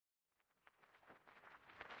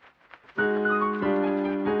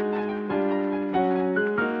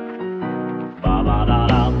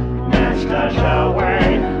Mr.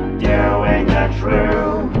 Joey, doing the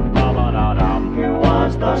true. He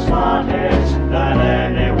was the smartest that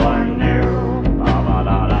anyone knew.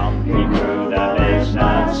 He grew the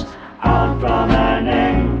business out from an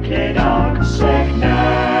inky dark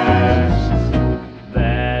sickness.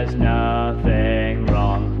 There's nothing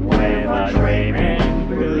wrong with a dreaming.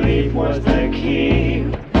 Belief was the key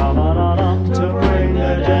to bring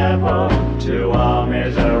the devil to our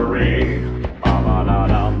misery.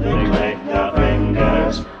 They clicked their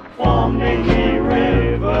fingers, formed inky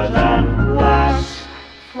rivers and blessed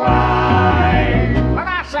fried. What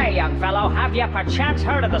I say, young fellow, have you perchance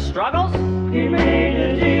heard of the struggles? He made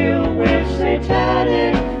a deal with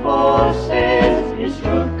satanic forces. He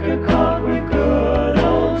struck a chord with good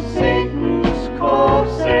old Satan's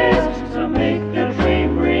corpses. To make the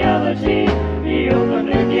dream reality, he opened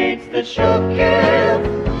the gates that shook it.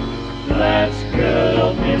 That's good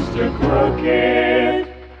old Mr. Crooked.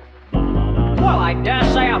 Well, I dare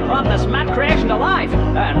say I brought this mad creation to life.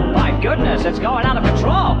 And my goodness, it's going out of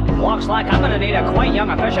control. Looks like I'm gonna need a quaint young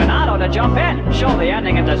aficionado to jump in, show the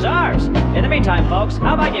ending it deserves. In the meantime, folks,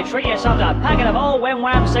 how about you treat yourself to a packet of old Wim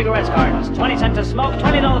Wam cigarettes cartons? 20 cents a smoke,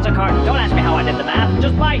 $20 a carton. Don't ask me how I did the math.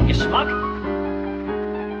 Just buy it, you schmuck.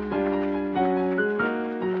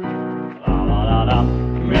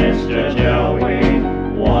 Mr. Joey,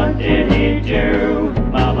 what did he do?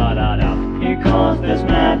 He caused this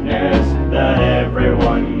madness that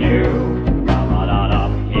everyone knew.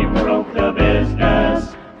 He broke the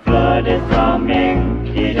business, flooded from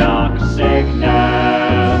inky dark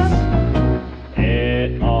sickness.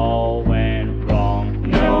 It all went wrong,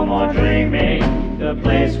 no more dreaming, the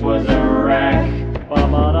place was a wreck.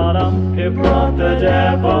 He brought the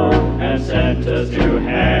devil and sent us to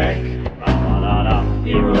heck.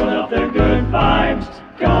 He ruled up the good vibes,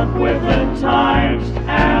 got with the times,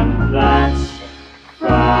 and that's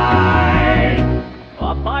right.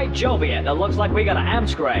 Well, by Jovian, it looks like we got a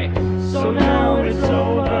Amscray. So now it's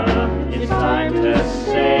over, it's time to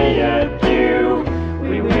say adieu.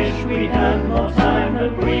 We wish we had more time,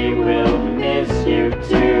 but we will miss you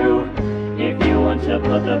too. If you want to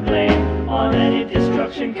put the blame on any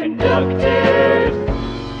destruction conducted,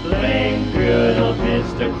 blame good old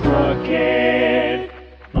Mr. Crooked.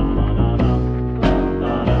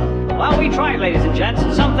 Well, we tried, ladies and gents.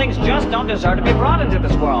 Some things just don't deserve to be brought into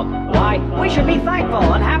this world. Why? We should be thankful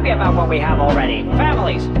and happy about what we have already.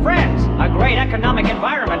 Families, friends, a great economic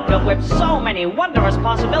environment filled with so many wondrous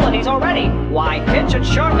possibilities already. Why, it should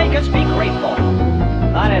sure make us be grateful.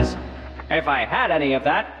 That is, if I had any of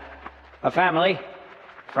that. A family,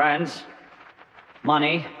 friends,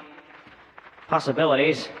 money,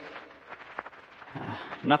 possibilities.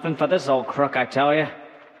 Nothing for this old crook, I tell you.